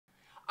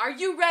Are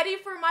you ready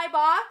for my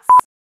box?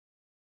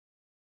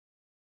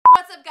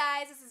 What's up,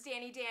 guys? This is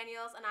Dani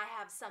Daniels, and I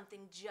have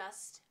something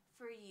just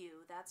for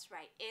you. That's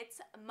right,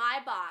 it's my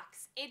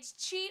box. It's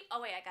cheap.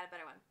 Oh wait, I got a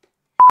better one.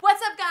 What's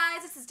up,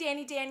 guys? This is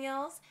Dani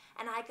Daniels,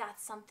 and I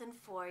got something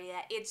for you.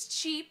 It's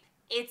cheap,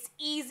 it's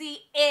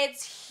easy,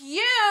 it's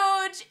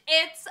huge.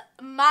 It's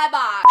my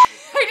box.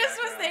 I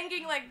just was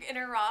thinking like in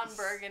a Ron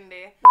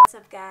Burgundy. What's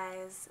up,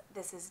 guys?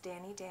 This is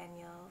Dani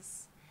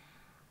Daniels.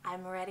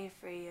 I'm ready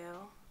for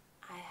you.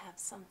 I have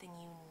something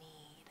you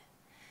need.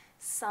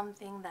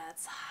 Something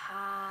that's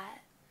hot,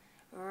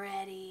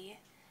 ready,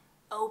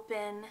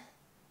 open,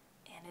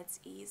 and it's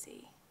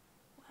easy.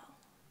 Well,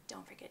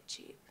 don't forget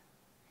cheap.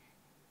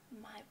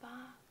 My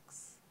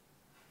box.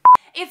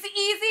 It's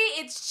easy,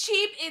 it's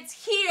cheap,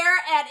 it's here,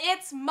 and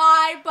it's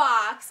my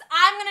box.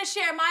 I'm gonna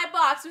share my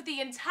box with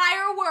the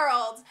entire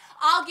world.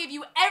 I'll give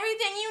you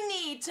everything you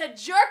need to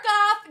jerk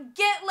off,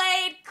 get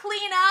laid,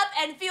 clean up,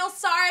 and feel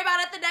sorry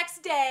about it the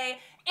next day.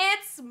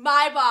 It's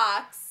my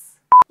box.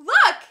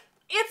 Look,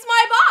 it's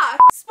my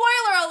box.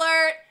 Spoiler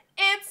alert,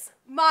 it's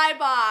my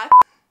box.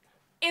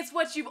 It's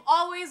what you've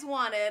always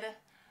wanted,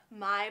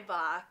 my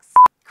box.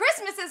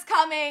 Christmas is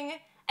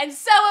coming, and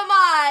so am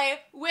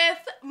I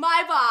with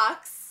my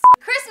box.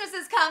 Christmas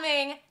is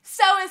coming,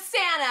 so is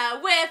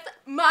Santa with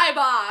my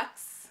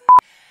box.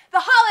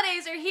 The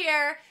holidays are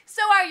here,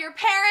 so are your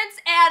parents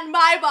and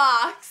my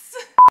box.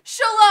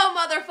 Shalom,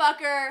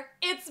 motherfucker,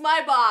 it's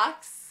my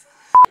box.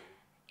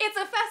 It's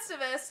a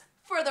Festivus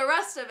for the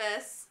rest of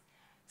us.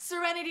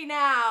 Serenity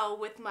now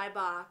with my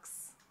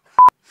box.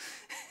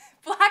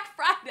 Black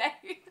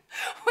Friday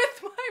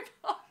with my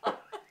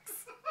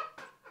box.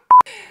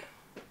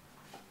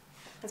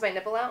 Is my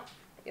nipple out?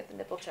 You have to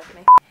nipple check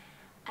me.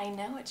 I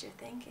know what you're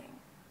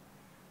thinking.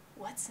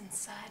 What's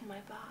inside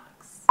my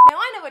box? Now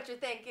I know what you're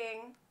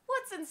thinking.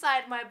 What's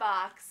inside my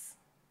box?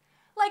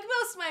 Like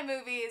most of my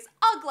movies,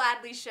 I'll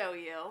gladly show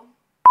you.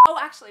 Oh,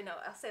 actually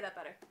no, I'll say that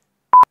better.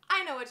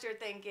 I know what you're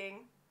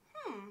thinking.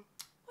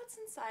 What's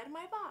inside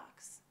my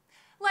box?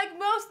 Like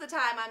most of the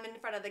time I'm in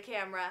front of the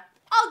camera,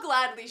 I'll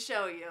gladly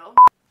show you.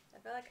 I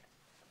feel like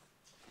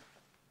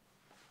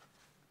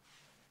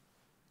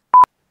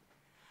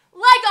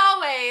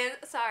always,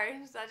 sorry,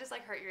 does that just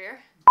like hurt your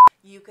ear?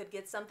 You could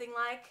get something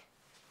like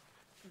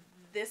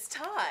this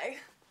tie.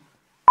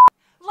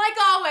 Like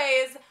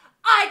always,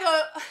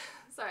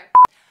 sorry.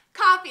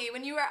 Coffee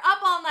when you were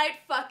up all night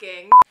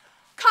fucking.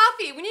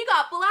 Coffee when you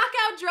got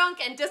blackout drunk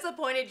and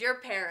disappointed your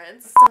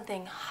parents.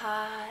 Something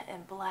hot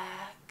and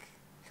black.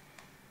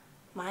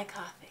 My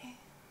coffee.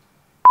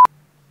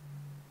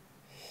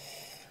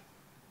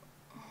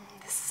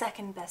 The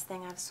second best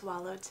thing I've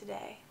swallowed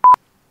today.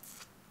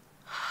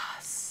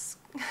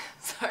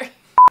 Sorry.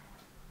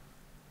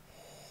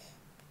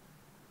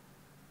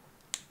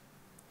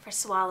 For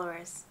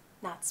swallowers,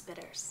 not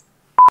spitters.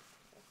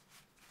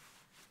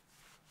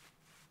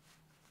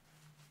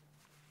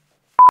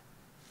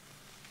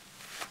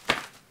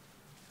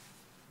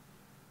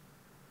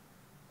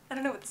 I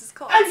don't know what this is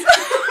called. Actually.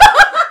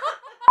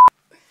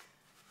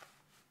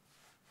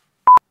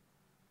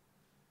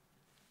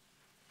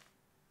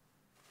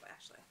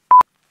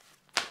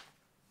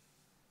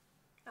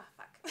 Oh,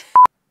 fuck.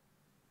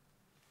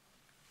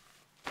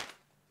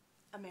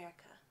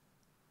 America.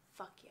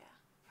 Fuck yeah.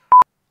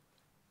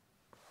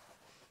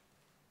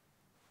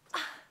 A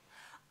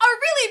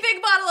really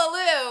big bottle of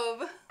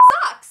lube.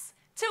 Socks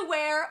to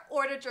wear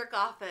or to jerk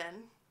off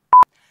in.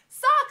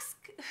 Socks.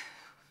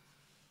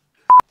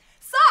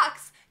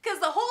 Socks, because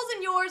the holes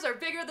in yours are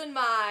bigger than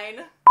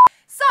mine.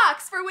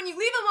 Socks for when you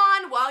leave them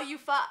on while you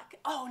fuck.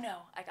 Oh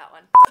no, I got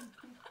one.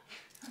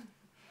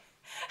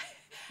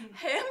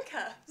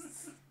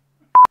 Handcuffs.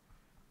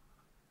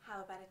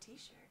 How about a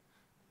t-shirt?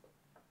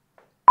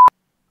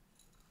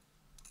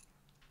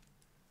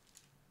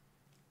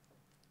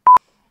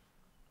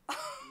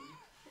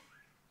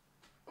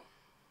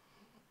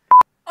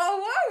 A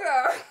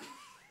logo.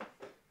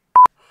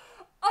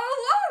 A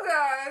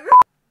logo.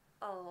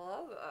 A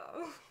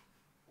logo.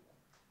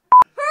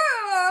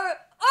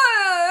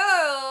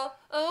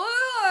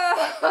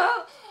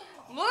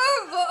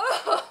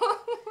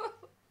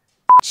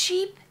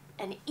 Cheap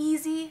and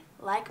easy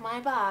like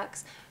my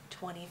box,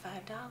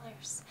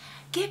 $25.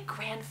 Get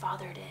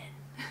grandfathered in.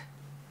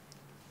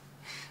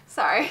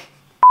 Sorry.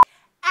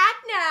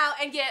 Act now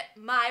and get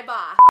my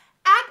box.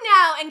 Act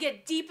now and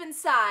get deep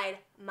inside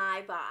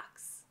my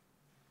box.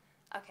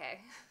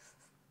 Okay.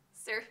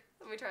 Sir,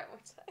 let me try it one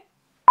more time.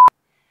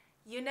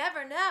 You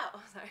never know.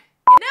 Sorry.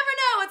 You never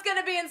know what's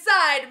gonna be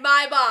inside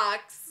my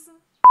box.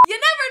 You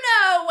never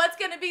know what's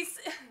gonna be.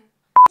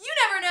 You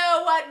never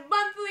know what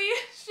monthly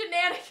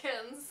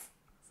shenanigans.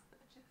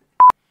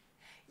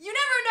 You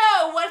never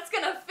know what's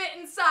gonna fit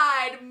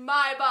inside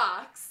my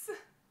box.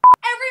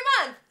 Every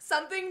month,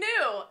 something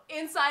new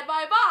inside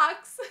my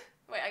box.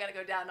 Wait, I gotta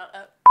go down, not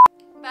up.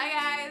 Bye,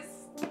 guys.